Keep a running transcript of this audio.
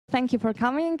Thank you for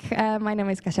coming. My name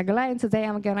is Kasia Gola, and today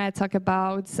I'm going to talk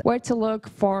about where to look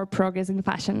for progress in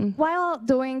fashion. While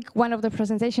doing one of the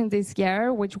presentations this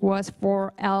year, which was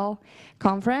for L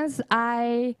conference,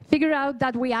 I figured out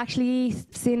that we actually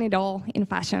seen it all in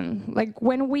fashion. Like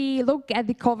when we look at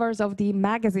the covers of the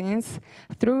magazines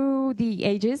through the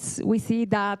ages, we see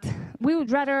that we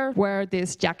would rather wear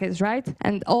these jackets, right?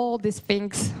 And all these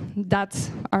things that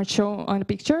are shown on the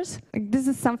pictures. Like, this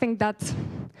is something that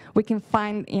we can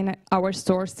find in our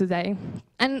stores today.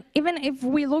 And even if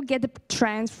we look at the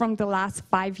trends from the last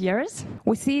 5 years,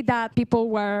 we see that people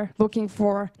were looking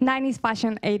for 90s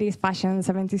fashion, 80s fashion,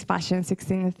 70s fashion,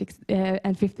 60s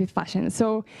and 50s fashion.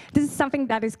 So this is something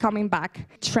that is coming back.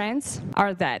 Trends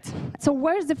are dead. So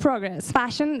where's the progress?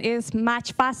 Fashion is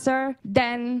much faster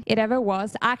than it ever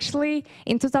was. Actually,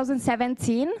 in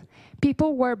 2017,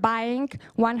 people were buying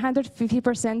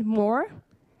 150% more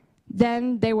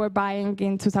than they were buying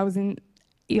in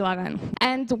 2011.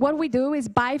 And what we do is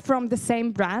buy from the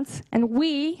same brands, and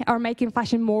we are making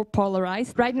fashion more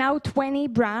polarized. Right now, 20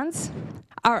 brands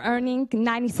are earning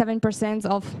 97%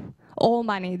 of all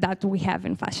money that we have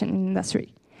in fashion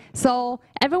industry. So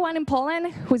everyone in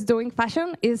Poland who's doing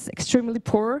fashion is extremely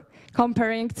poor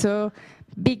comparing to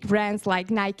big brands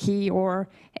like Nike or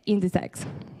Inditex.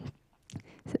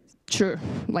 True,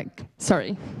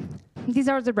 sorry. These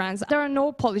are the brands. There are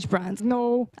no Polish brands,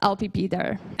 no LPP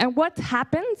there. And what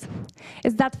happens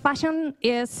is that fashion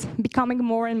is becoming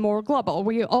more and more global.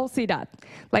 We all see that.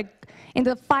 Like in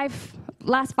the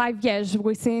last 5 years,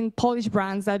 we've seen Polish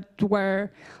brands that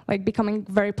were becoming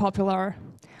very popular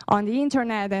on the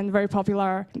internet and very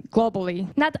popular globally.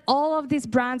 Not all of these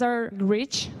brands are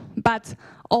rich, but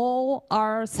all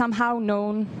are somehow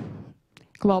known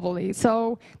globally.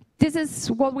 So this is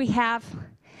what we have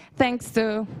thanks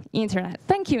to internet.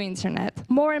 Thank you, internet.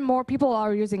 More and more people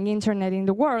are using internet in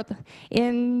the world.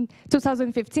 In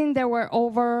 2015, there were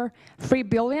over 3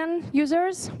 billion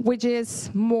users, which is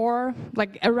more,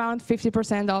 around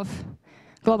 50% of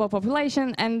global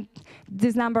population, and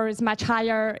this number is much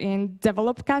higher in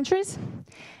developed countries.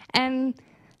 And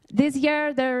this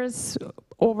year, there's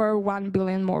over 1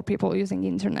 billion more people using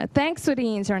internet. Thanks to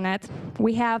the internet,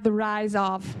 we have the rise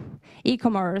of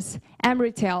e-commerce and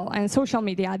retail and social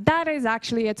media. That is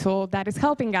actually a tool that is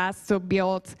helping us to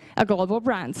build a global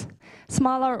brand.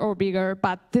 Smaller or bigger,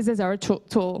 but this is our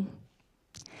tool.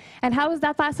 And how is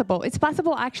that possible? It's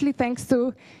possible actually thanks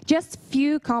to just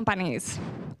few companies.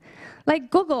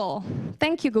 Like Google,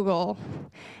 thank you Google,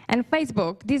 and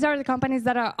Facebook. These are the companies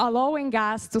that are allowing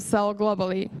us to sell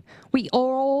globally. We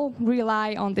all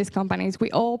rely on these companies. We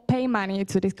all pay money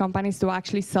to these companies to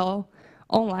actually sell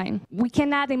online. We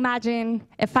cannot imagine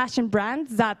a fashion brand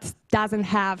that doesn't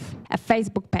have a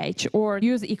Facebook page or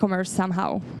use e-commerce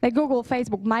somehow. Like Google,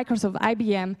 Facebook, Microsoft,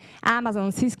 IBM,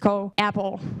 Amazon, Cisco,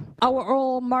 Apple. Our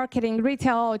all marketing,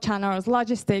 retail channels,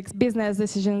 logistics, business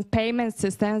decisions, payment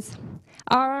systems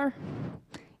are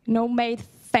made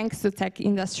thanks to tech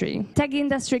industry. Tech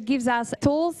industry gives us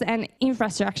tools and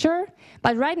infrastructure,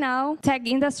 but right now, tech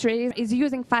industry is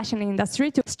using fashion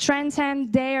industry to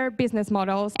strengthen their business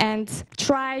models and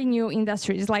try new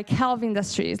industries, like health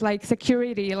industries, like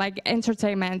security, like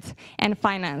entertainment and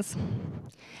finance.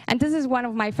 And this is one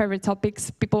of my favorite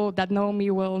topics. People that know me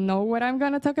will know what I'm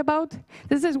going to talk about.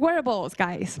 This is wearables,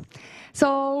 guys.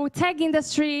 So tech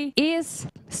industry is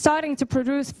starting to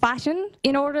produce fashion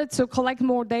in order to collect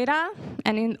more data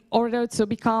and in order to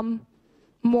become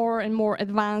more and more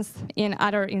advanced in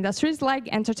other industries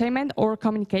like entertainment or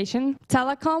communication,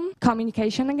 telecom,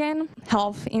 communication again,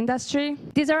 health industry.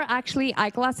 These are actually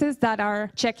eyeglasses that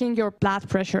are checking your blood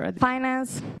pressure.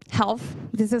 Finance, health,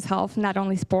 this is health, not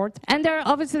only sport. And there are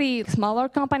obviously smaller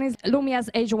companies. Lumia's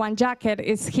H1 jacket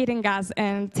is hitting us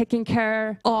and taking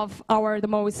care of the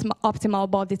most optimal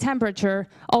body temperature.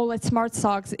 OLED Smart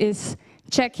Socks is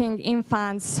checking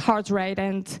infants' heart rate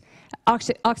and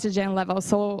oxygen level,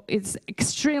 so it's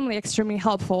extremely, extremely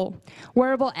helpful.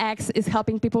 Wearable X is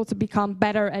helping people to become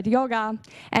better at yoga,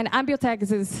 and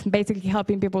Ambiotex is basically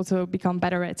helping people to become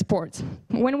better at sports.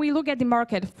 When we look at the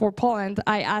market for Poland,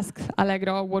 I asked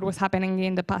Allegro what was happening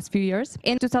in the past few years.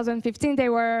 In 2015, they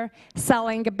were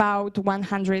selling about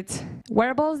 100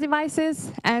 wearables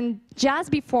devices, and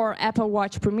just before Apple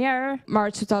Watch premiere,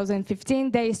 March 2015,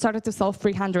 they started to sell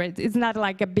 300. It's not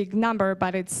like a big number,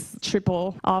 but it's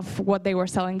triple of what they were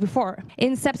selling before.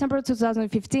 In September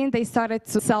 2015, they started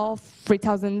to sell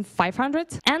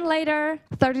 3,500, and later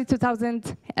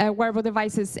 32,000 wearable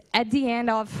devices. At the end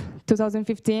of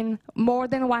 2015, more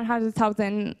than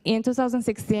 100,000 in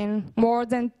 2016, more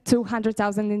than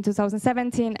 200,000 in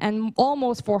 2017, and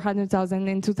almost 400,000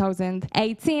 in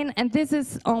 2018. And this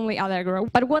is only Allegro.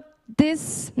 But what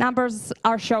these numbers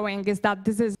are showing is that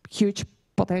this is huge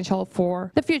potential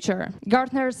for the future.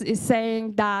 Gartner is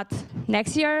saying that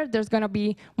next year there's going to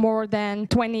be more than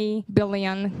 20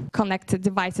 billion connected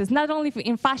devices, not only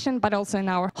in fashion, but also in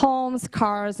our homes,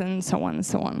 cars, and so on and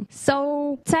so on.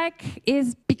 So tech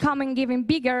is becoming even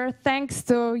bigger thanks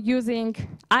to using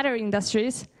other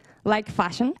industries like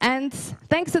fashion. And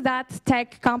thanks to that,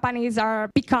 tech companies are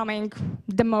becoming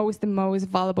the most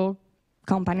valuable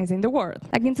companies in the world.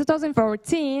 Like in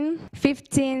 2014,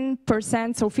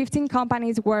 15%, so 15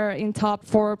 companies were in top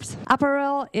Forbes.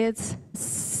 Apparel, it's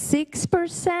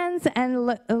 6%, and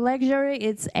luxury,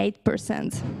 it's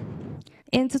 8%.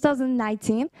 In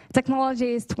 2019,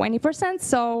 technology is 20%,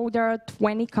 so there are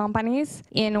 20 companies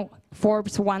in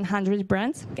Forbes 100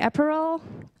 brands. Apparel,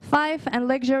 5, and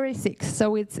luxury, 6,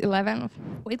 so it's 11.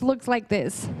 It looks like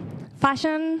this.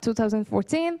 Fashion,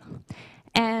 2014,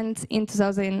 and in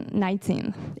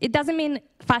 2019. It doesn't mean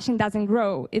fashion doesn't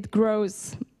grow. It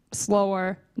grows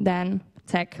slower than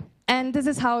tech. And this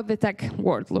is how the tech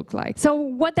world looks like. So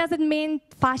what does it mean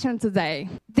fashion today?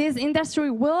 This industry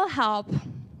will help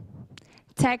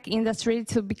tech industry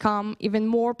to become even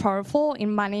more powerful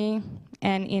in money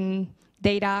and in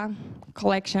data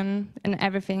collection and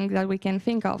everything that we can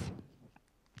think of.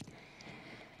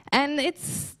 And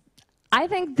I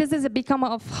think this is a beacon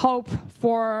of hope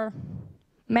for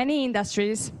many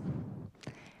industries,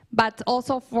 but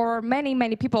also for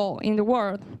many people in the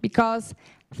world, because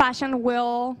fashion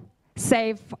will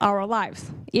save our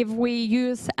lives. If we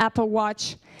use Apple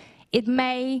Watch, it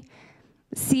may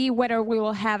see whether we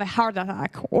will have a heart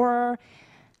attack, or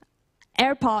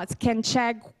AirPods can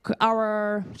check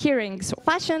our hearings.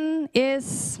 Fashion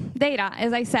is data,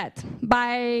 as I said,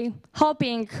 by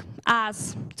helping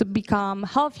us to become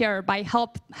healthier, by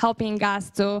helping us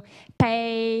to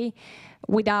pay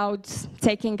without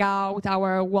taking out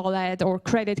our wallet or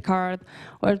credit card,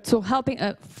 or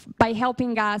by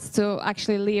helping us to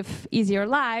actually live easier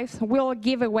lives, we'll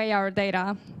give away our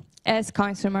data as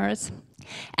consumers.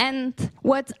 And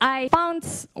what I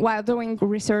found while doing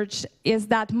research is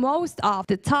that most of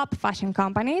the top fashion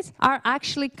companies are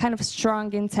actually kind of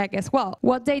strong in tech as well.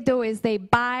 What they do is they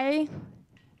buy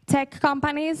tech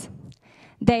companies,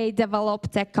 they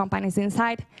develop tech companies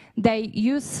inside, they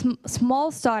use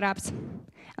small startups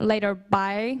and later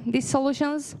buy these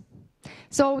solutions.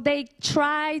 So they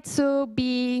try to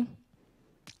be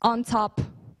on top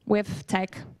with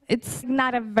tech. It's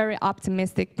not a very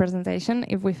optimistic presentation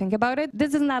if we think about it.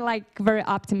 This is not like very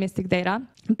optimistic data,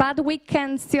 but we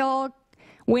can still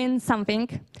win something,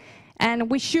 and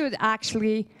we should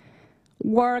actually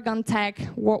work on tech,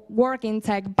 work in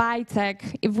tech, buy tech,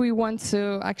 if we want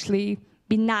to actually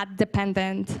be not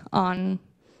dependent on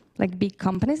like big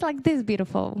companies like this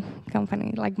beautiful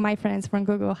company, like my friends from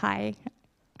Google. Hi,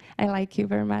 I like you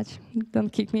very much. Don't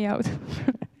kick me out.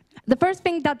 The first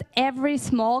thing that every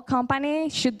small company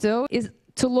should do is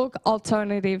to look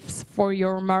alternatives for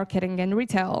your marketing and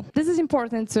retail. This is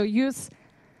important to use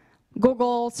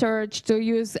Google search, to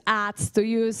use ads, to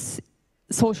use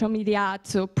social media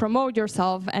to promote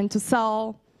yourself and to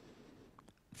sell,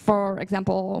 for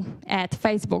example, at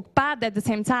Facebook. But at the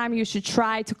same time, you should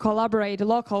try to collaborate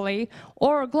locally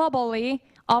or globally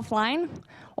offline,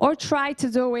 or try to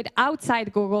do it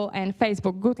outside Google and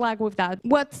Facebook. Good luck with that.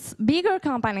 What bigger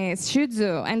companies should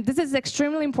do, and this is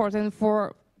extremely important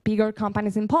for bigger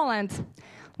companies in Poland,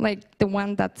 like the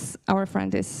one that our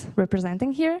friend is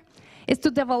representing here, is to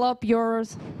develop your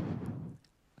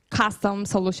custom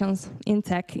solutions in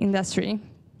tech industry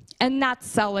and not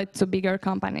sell it to bigger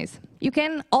companies. You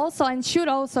can also and should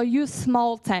also use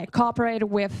small tech, cooperate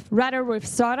rather with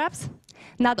startups,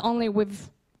 not only with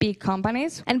big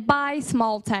companies, and buy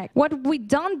small tech. What we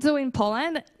don't do in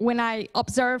Poland, when I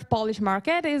observe Polish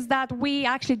market, is that we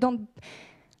actually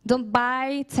don't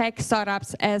buy tech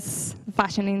startups as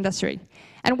fashion industry.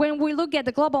 And when we look at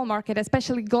the global market,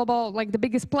 especially global, like the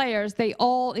biggest players, they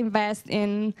all invest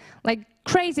in like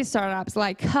crazy startups,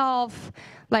 like health,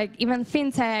 like even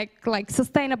fintech, like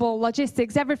sustainable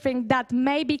logistics, everything that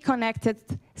may be connected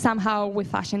somehow with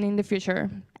fashion in the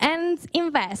future. And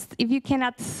invest. If you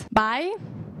cannot buy,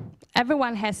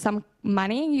 everyone has some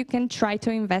money, you can try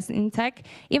to invest in tech,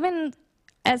 even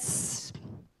as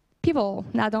people,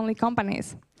 not only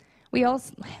companies. We all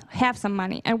have some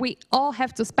money, and we all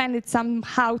have to spend it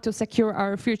somehow to secure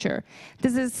our future.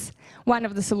 This is one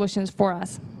of the solutions for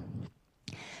us.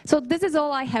 So this is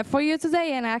all I have for you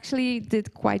today, and I actually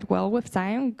did quite well with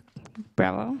time.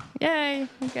 Bravo. Yay.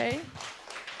 Okay.